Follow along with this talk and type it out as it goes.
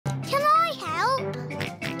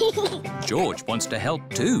George wants to help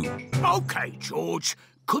too. OK, George.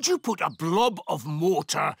 Could you put a blob of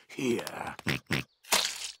mortar here?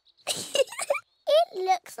 It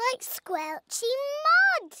looks like squelchy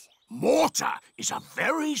mud. Mortar is a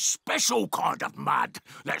very special kind of mud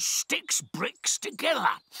that sticks bricks together.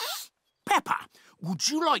 Peppa, would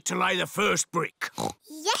you like to lay the first brick?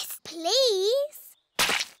 Yes, please.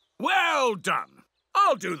 Well done.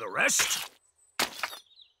 I'll do the rest.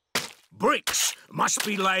 Bricks must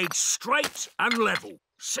be laid straight and level.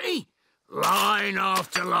 See? Line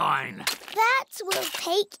after line. That will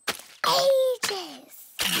take ages.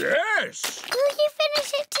 Yes. Will you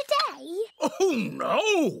finish it today? Oh,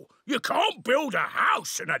 no. You can't build a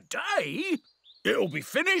house in a day. It'll be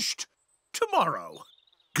finished tomorrow.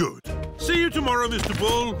 Good. See you tomorrow, Mr.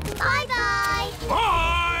 Bull. Bye-bye.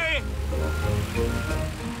 Bye!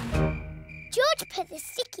 George put the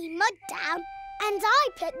sticky mud down and I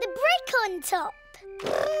put the brick on top.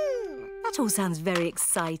 That all sounds very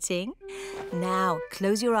exciting. Now,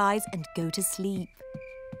 close your eyes and go to sleep.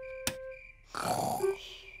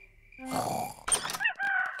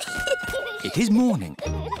 It is morning.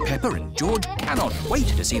 Peppa and George cannot wait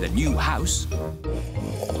to see the new house.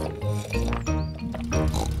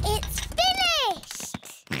 It's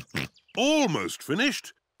finished! Almost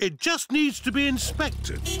finished. It just needs to be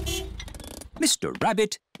inspected. Mr.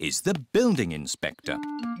 Rabbit is the building inspector.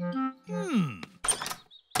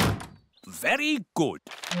 Very good.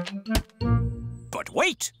 But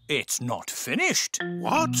wait, it's not finished.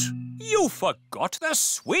 What? You forgot the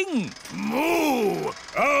swing. Moo!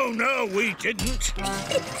 Oh, no, we didn't.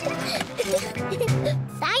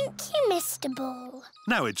 Thank you, Mr. Bull.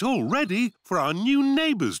 Now it's all ready for our new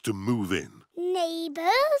neighbours to move in.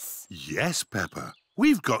 Neighbours? Yes, Peppa.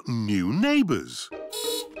 We've got new neighbours.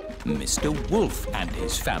 Mr. Wolf and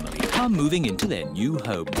his family are moving into their new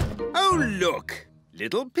home. Oh, look!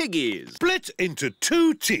 Little piggies. Split into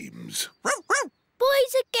 2 teams.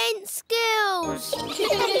 Boys against girls.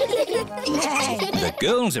 The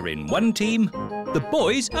girls are in one team, the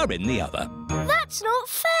boys are in the other. That's not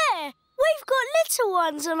fair. We've got little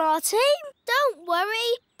ones on our team. Don't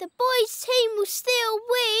worry, the boys' team will still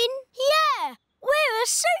win. Yeah, we're a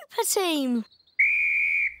super team.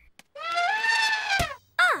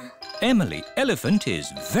 Emily Elephant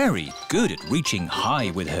is very good at reaching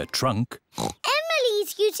high with her trunk.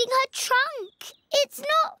 Emily's using her trunk. It's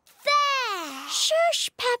not fair. Shush,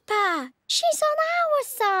 Peppa. She's on our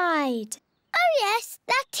side. Oh, yes,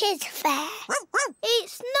 that is fair.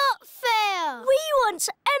 It's not fair. We want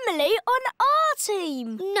Emily on our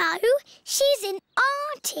team. No, she's in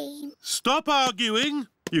our team. Stop arguing.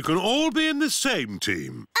 You can all be in the same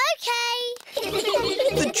team. OK.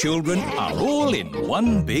 The children are all in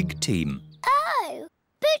one big team. Oh,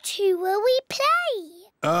 but who will we play?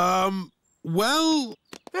 Well...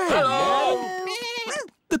 Hello!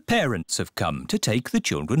 The parents have come to take the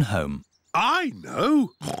children home. I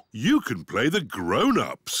know. You can play the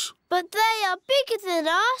grown-ups. But they are bigger than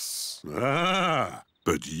us. Ah,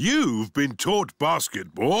 but you've been taught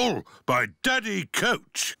basketball by Daddy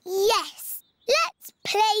Coach. Yes, let's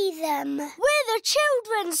play them. We're the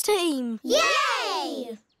children's team.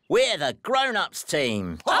 Yay! We're the grown-ups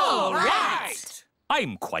team. All right!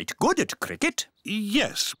 I'm quite good at cricket.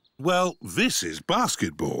 Yes, well, this is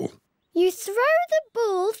basketball. You throw the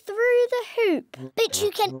ball through the hoop, but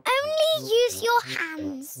you can only use your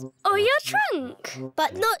hands. Or your trunk,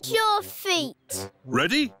 but not your feet.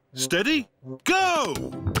 Ready, steady, go!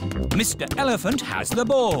 Mr. Elephant has the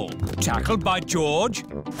ball. Tackled by George.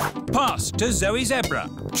 Pass to Zoe Zebra.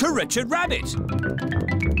 To Richard Rabbit.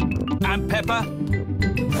 And Peppa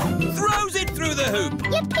throws it through the hoop.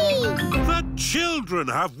 Yippee! The children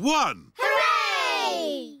have won!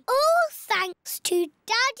 Hooray! All thanks to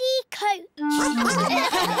Daddy Coach.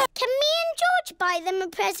 Can me and George buy them a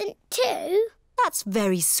present too? That's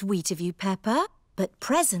very sweet of you, Peppa. But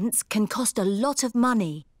presents can cost a lot of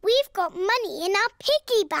money. We've got money in our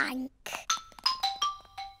piggy bank.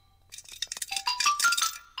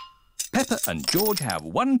 Peppa and George have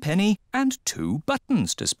 1 penny and 2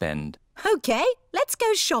 buttons to spend. OK, let's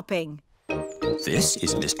go shopping. This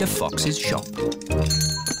is Mr. Fox's shop.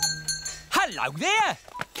 Hello there!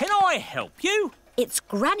 Can I help you? It's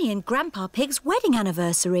Granny and Grandpa Pig's wedding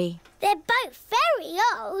anniversary. They're both very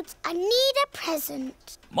old and need a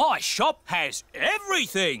present. My shop has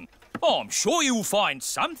everything. I'm sure you'll find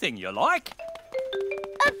something you like.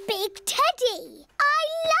 A big teddy. I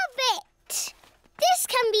love it. This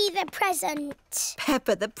can be the present.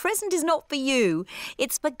 Peppa, the present is not for you.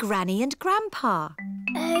 It's for Granny and Grandpa.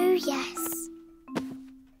 Oh, yes.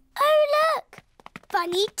 Oh, look.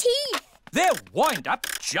 Funny teeth. They're wind-up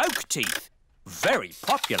joke teeth. very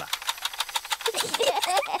popular.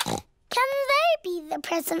 Can they be the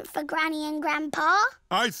present for Granny and Grandpa?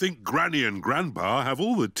 I think Granny and Grandpa have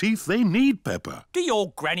all the teeth they need, Peppa. Do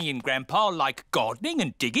your Granny and Grandpa like gardening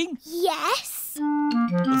and digging? Yes.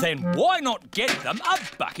 Then why not get them a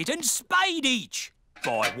bucket and spade each?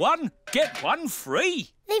 Buy one, get one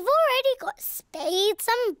free. They've already got spades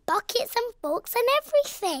and buckets and forks and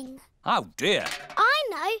everything. Oh, dear. I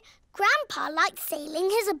know. Grandpa likes sailing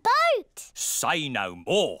his boat. Say no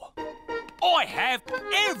more. I have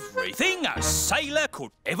everything a sailor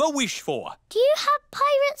could ever wish for. Do you have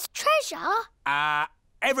pirate's treasure?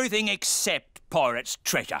 Everything except pirate's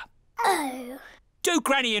treasure. Oh. Do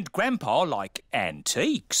Granny and Grandpa like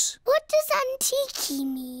antiques? What does antique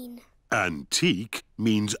mean? Antique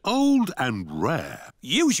means old and rare.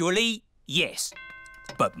 Usually, yes.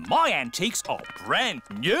 But my antiques are brand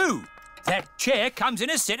new. That chair comes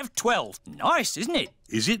in a set of 12. Nice, isn't it?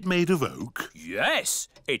 Is it made of oak? Yes,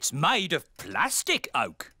 it's made of plastic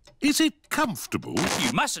oak. Is it comfortable?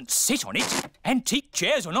 You mustn't sit on it. Antique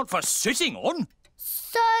chairs are not for sitting on.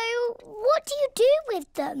 So, what do you do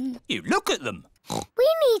with them? You look at them. We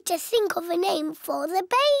need to think of a name for the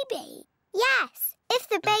baby. Yes, if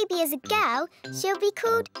the baby is a girl, she'll be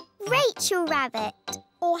called Rachel Rabbit.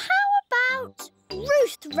 Or how about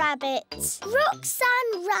Ruth Rabbit?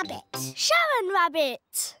 Roxanne Rabbit. Sharon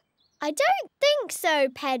Rabbit. I don't think so,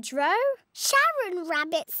 Pedro. Sharon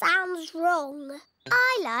Rabbit sounds wrong.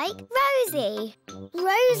 I like Rosie.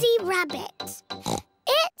 Rosie Rabbit.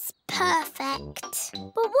 It's perfect.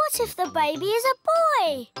 But what if the baby is a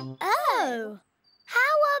boy? Oh.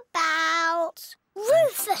 How about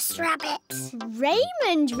Rufus Rabbit?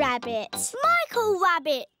 Raymond Rabbit. Michael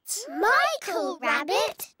Rabbit. Michael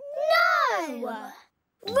Rabbit? No!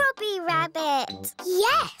 Robbie Rabbit.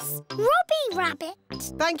 Yes, Robbie Rabbit.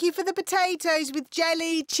 Thank you for the potatoes with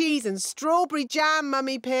jelly, cheese and strawberry jam,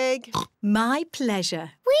 Mummy Pig. My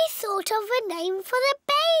pleasure. We thought of a name for the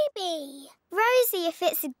baby. Rosie if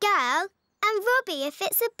it's a girl and Robbie if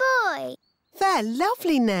it's a boy. They're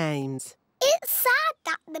lovely names. It's sad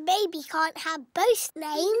that the baby can't have both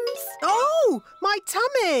names. Oh, my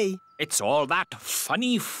tummy. It's all that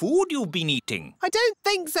funny food you've been eating. I don't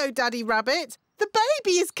think so, Daddy Rabbit. The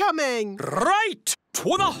baby is coming. Right!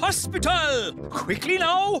 To the hospital! Quickly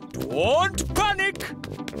now! Don't panic!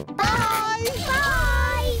 Bye!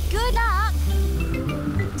 Bye! Good luck!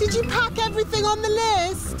 Did you pack everything on the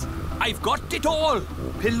list? I've got it all.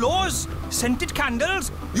 Pillows, scented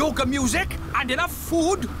candles, yoga music and enough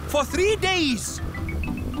food for 3 days.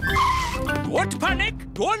 Don't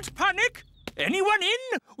panic! Don't panic! Anyone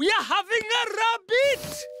in? We are having a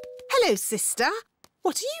rabbit! Hello, sister.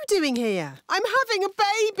 What are you doing here? I'm having a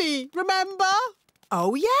baby, remember?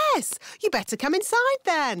 Oh, yes. You better come inside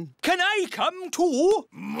then. Can I come too?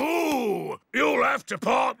 Moo! You'll have to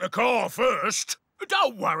park the car first.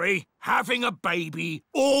 Don't worry. Having a baby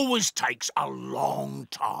always takes a long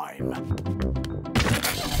time.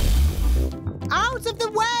 Out of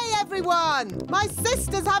the way, everyone! My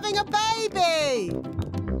sister's having a baby!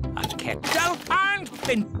 A kettle and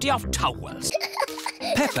plenty of towels.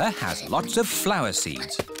 Peppa has lots of flower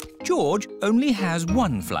seeds. George only has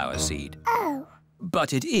one flower seed. Oh.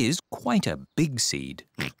 But it is quite a big seed.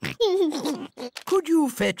 Could you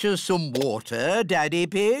fetch us some water, Daddy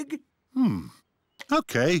Pig?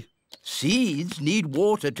 OK. Seeds need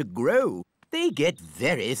water to grow. They get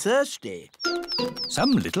very thirsty.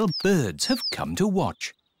 Some little birds have come to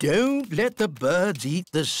watch. Don't let the birds eat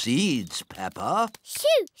the seeds, Peppa.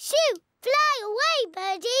 Shoo, shoo! Fly away,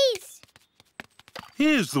 birdies!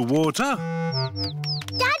 Here's the water.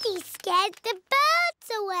 Daddy scared the birds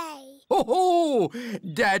away. Oh,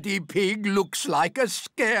 Daddy Pig looks like a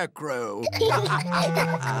scarecrow.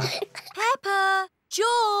 Peppa,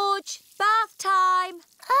 George, bath time.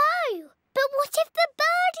 Oh, but what if the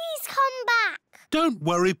birdies come back? Don't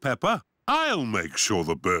worry, Peppa. I'll make sure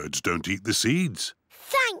the birds don't eat the seeds.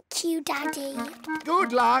 Thank you, Daddy.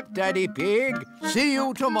 Good luck, Daddy Pig. See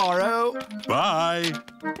you tomorrow. Bye.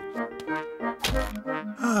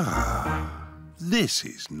 This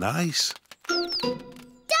is nice.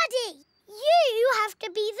 Daddy, you have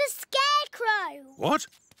to be the scarecrow. What?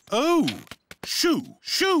 Oh! Shoo!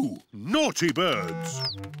 Shoo! Naughty birds!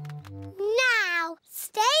 Now,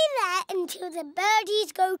 stay there until the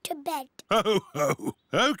birdies go to bed. Ho, ho!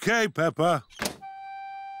 OK, Peppa.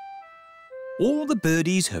 All the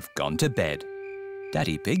birdies have gone to bed.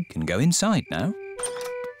 Daddy Pig can go inside now.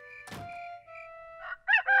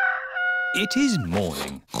 It is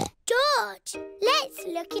morning. George, let's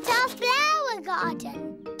look at our flower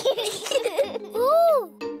garden.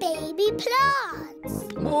 Ooh, baby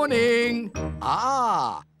plants. Morning.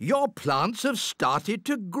 Ah, your plants have started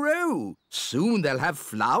to grow. Soon they'll have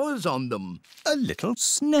flowers on them. A little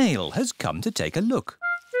snail has come to take a look.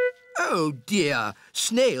 Oh, dear.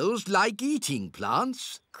 Snails like eating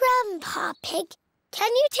plants. Grandpa Pig, can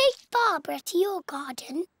you take Barbara to your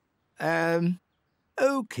garden?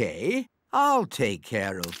 OK. I'll take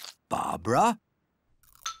care of Barbara.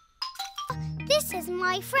 This is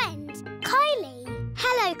my friend, Kylie.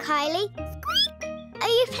 Hello, Kylie. Are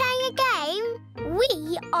you playing a game?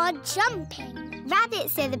 We are jumping.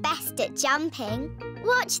 Rabbits are the best at jumping.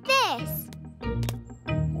 Watch this.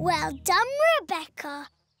 Well done, Rebecca.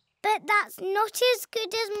 But that's not as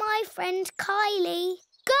good as my friend Kylie.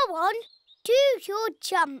 Go on, do your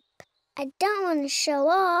jump. I don't want to show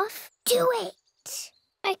off. Do it.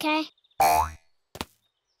 OK.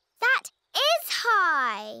 That is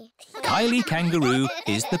high. Kylie Kangaroo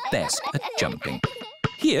is the best at jumping.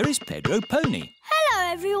 Here is Pedro Pony.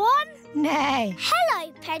 Hello, everyone. Nay.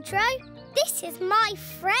 Hello, Pedro. This is my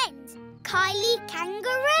friend, Kylie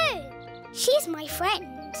Kangaroo. She's my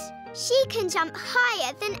friend. She can jump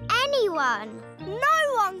higher than anyone.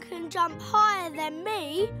 No one can jump higher than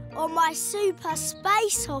me or my super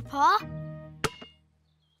space hopper.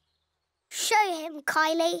 Show him,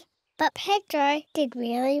 Kylie. But Pedro did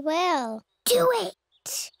really well. Do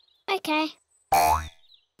it. OK.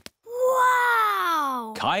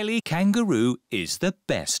 Wow! Kylie Kangaroo is the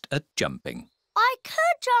best at jumping. I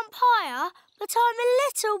could jump higher, but I'm a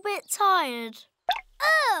little bit tired.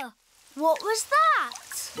 Ugh! What was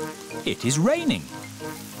that? It is raining.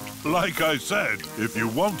 Like I said, if you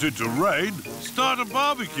want it to rain, start a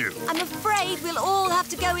barbecue. I'm afraid we'll all have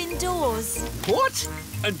to go indoors. What?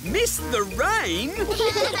 And miss the rain?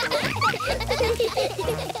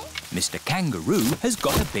 Mr. Kangaroo has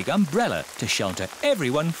got a big umbrella to shelter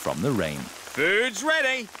everyone from the rain. Food's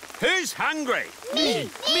ready. Who's hungry? Me!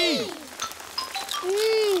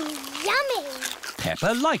 Yummy!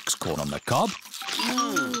 Peppa likes corn on the cob.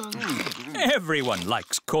 Everyone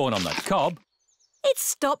likes corn on the cob. It's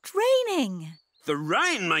stopped raining. The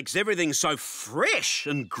rain makes everything so fresh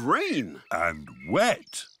and green. And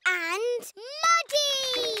wet. And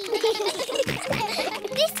muddy!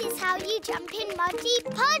 This is how you jump in muddy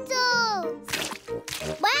puddles.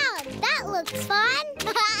 Wow, that looks fun.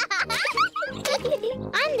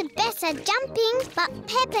 I'm the best at jumping, but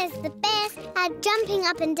Peppa's the best at jumping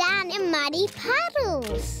up and down in muddy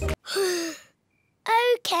puddles.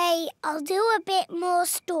 OK, I'll do a bit more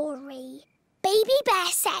story. Baby Bear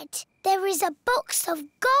said there is a box of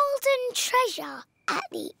golden treasure at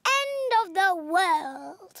the end of the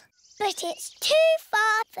world. But it's too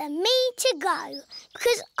far for me to go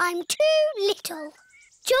because I'm too little.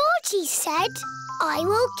 Georgie said I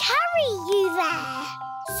will carry you there.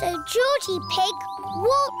 So Georgie Pig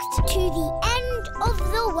walked to the end of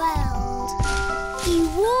the world. He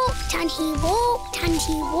walked and he walked and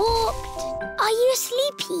he walked. Are you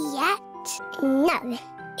sleepy yet? No.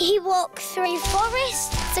 He walked through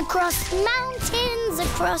forests, across mountains,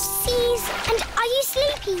 across seas. And are you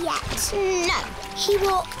sleepy yet? No. He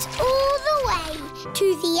walked all the way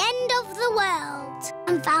to the end of the world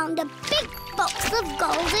and found a big box of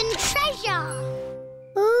golden treasure.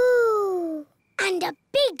 Ooh. And a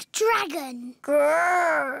big dragon.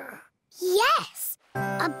 Grrr. Yes,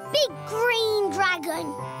 a big green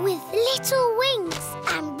dragon with little wings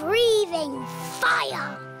and breathing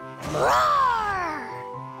fire. Roar!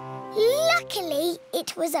 Luckily,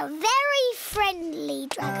 it was a very friendly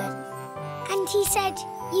dragon. And he said,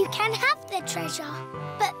 you can have the treasure.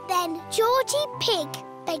 But then Georgie Pig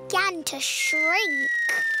began to shrink.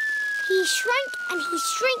 He shrank and he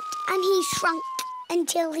shrinked and he shrunk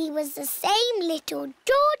until he was the same little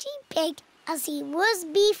Georgie Pig as he was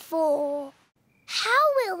before. How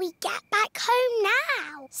will we get back home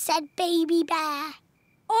now? Said Baby Bear.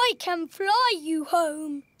 I can fly you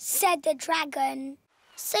home, said the dragon.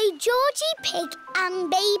 So Georgie Pig and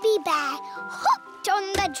Baby Bear hopped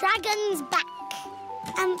on the dragon's back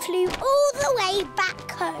and flew all the way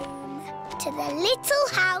back home to the little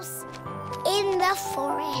house in the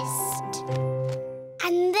forest.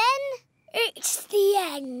 And then it's the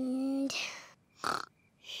end.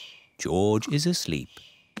 George is asleep.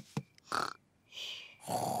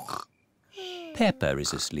 Peppa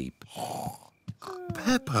is asleep.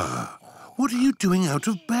 Peppa, what are you doing out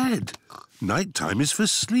of bed? Night-time is for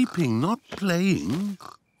sleeping, not playing.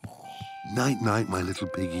 Night-night, my little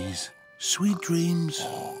piggies. Sweet dreams.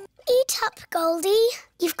 Eat up, Goldie.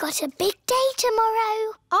 You've got a big day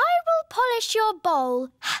tomorrow. I will polish your bowl.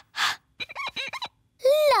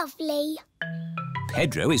 Lovely.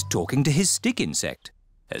 Pedro is talking to his stick insect.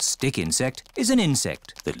 A stick insect is an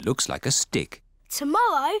insect that looks like a stick.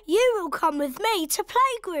 Tomorrow, you will come with me to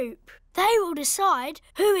playgroup. They will decide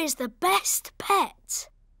who is the best pet.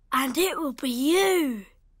 And it will be you.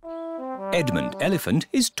 Edmund Elephant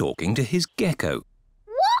is talking to his gecko.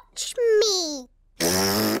 Watch me.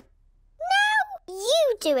 Now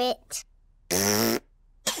you do it.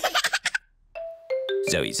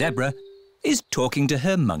 Zoe Zebra is talking to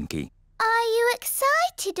her monkey. Are you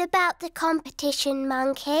excited about the competition,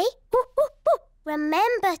 Monkey?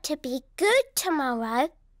 Remember to be good tomorrow.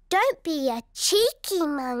 Don't be a cheeky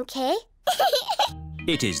monkey.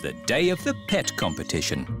 It is the day of the pet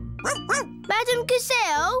competition. Madam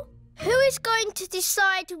Gazelle, who is going to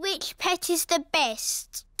decide which pet is the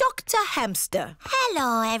best? Dr. Hamster.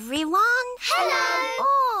 Hello, everyone. Hello.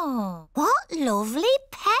 Oh, what lovely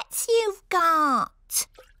pets you've got.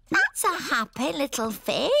 That's a happy little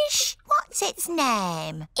fish. What's its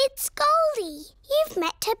name? It's Goldie. You've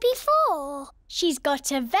met her before. She's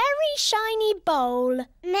got a very shiny bowl.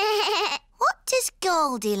 What does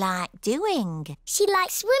Goldie like doing? She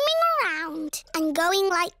likes swimming around and going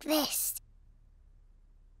like this.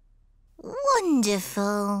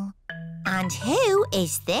 Wonderful. And who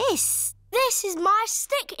is this? This is my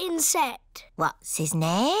stick insect. What's his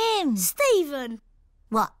name? Stephen.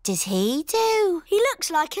 What does he do? He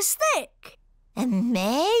looks like a stick.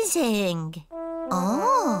 Amazing.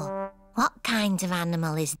 Oh, what kind of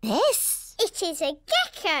animal is this? It is a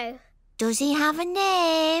gecko. Does he have a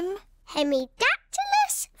name?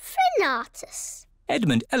 Hemidactylus frenatus.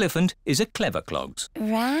 Edmund Elephant is a clever clogs.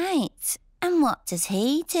 Right. And what does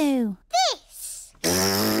he do? This.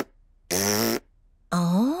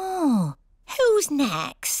 Oh, who's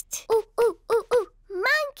next? Ooh, ooh, ooh, ooh.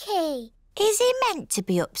 Monkey. Is he meant to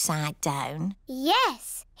be upside down?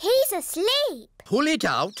 Yes, he's asleep. Pull it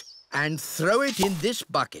out and throw it in this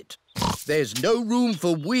bucket. There's no room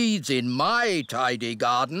for weeds in my tidy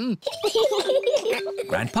garden.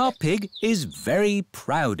 Grandpa Pig is very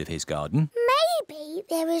proud of his garden. Maybe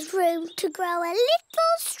there is room to grow a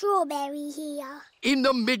little strawberry here. In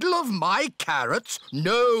the middle of my carrots?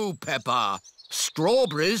 No, Peppa.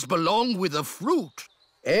 Strawberries belong with the fruit.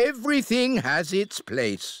 Everything has its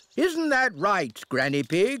place. Isn't that right, Granny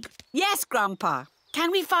Pig? Yes, Grandpa.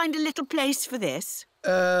 Can we find a little place for this?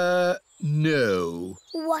 No.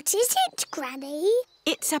 What is it, Granny?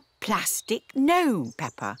 It's a plastic gnome,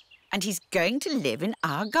 Peppa, and he's going to live in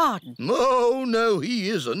our garden. Oh, no, he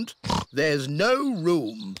isn't. There's no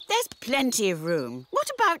room. There's plenty of room.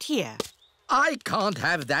 What about here? I can't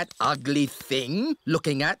have that ugly thing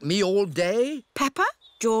looking at me all day. Peppa,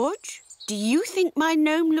 George, do you think my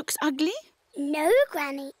gnome looks ugly? No,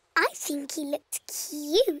 Granny. I think he looks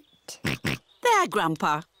cute. There,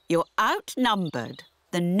 Grandpa. You're outnumbered.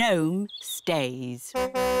 The gnome stays.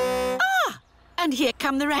 Ah! And here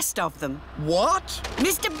come the rest of them. What?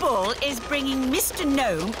 Mr. Bull is bringing Mr.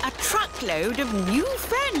 Gnome a truckload of new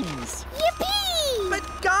friends. Yippee!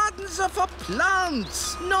 But gardens are for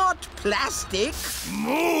plants, not plastic.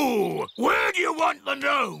 Moo! Where do you want the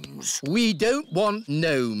gnomes? We don't want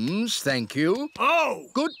gnomes, thank you. Oh!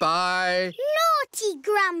 Goodbye. Naughty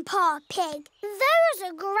Grandpa Pig. Those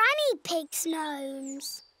are Granny Pig's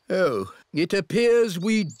gnomes. Oh, it appears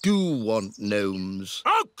we do want gnomes.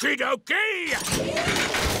 Okie dokie!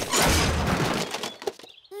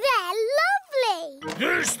 They're lovely.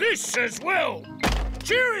 There's this as well.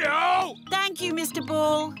 Cheerio! Thank you, Mr.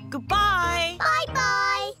 Bull. Goodbye.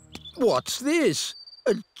 Bye-bye. What's this?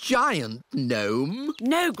 A giant gnome?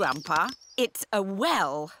 No, Grandpa. It's a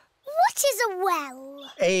well. What is a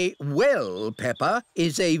well? A well, Peppa,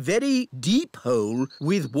 is a very deep hole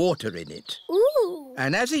with water in it. Ooh.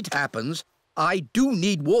 And as it happens, I do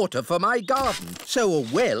need water for my garden, so a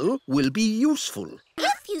well will be useful.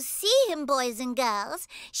 If you see him, boys and girls,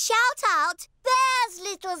 shout out, "There's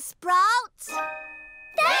little Sprout!"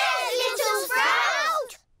 There's little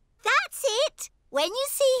Sprout! That's it. When you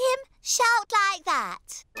see him, shout like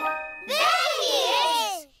that. There he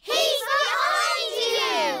is! He's behind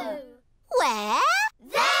you! Where?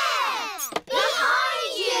 There!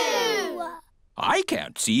 Behind you! I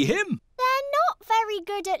can't see him. They're not very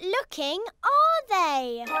good at looking, are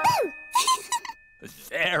they?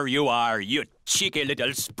 There you are, you cheeky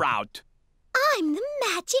little sprout. I'm the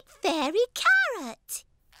magic fairy carrot.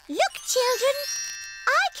 Look, children,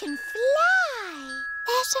 I can fly.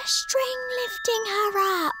 There's a string lifting her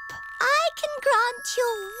up. I can grant you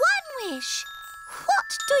one wish. What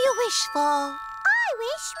do you wish for? I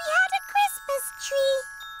wish we had a Christmas tree.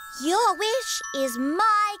 Your wish is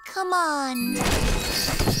my command.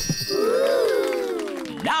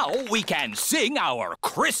 Now we can sing our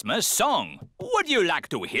Christmas song. Would you like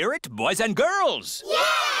to hear it, boys and girls?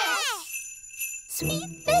 Yes!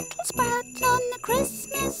 Sweet little sprouts on the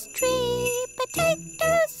Christmas tree,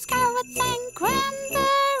 potatoes, carrots and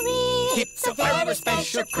cranberries. It's a very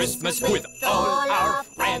special Christmas with all our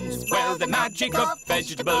friends, where the magic of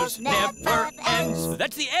vegetables never ends.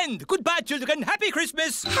 That's the end. Goodbye, children. Happy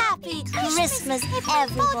Christmas. Happy Christmas,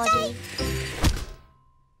 everybody.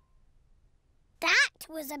 That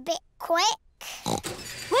was a bit quick.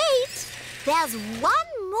 Wait, there's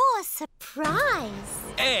one more surprise.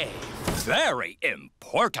 A very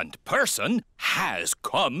important person has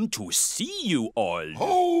come to see you all.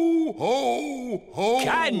 Ho, ho, ho!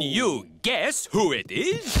 Can you guess who it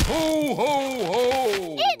is? Ho, ho,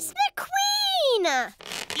 ho! It's the Queen!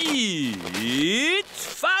 It's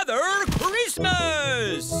Father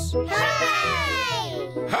Christmas!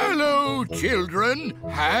 Hooray! Hello, children.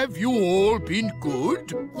 Have you all been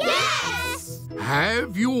good? Yes!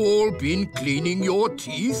 Have you all been cleaning your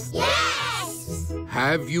teeth? Yes!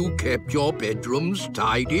 Have you kept your bedrooms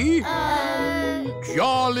tidy?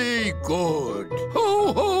 Jolly good.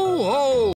 Ho, ho,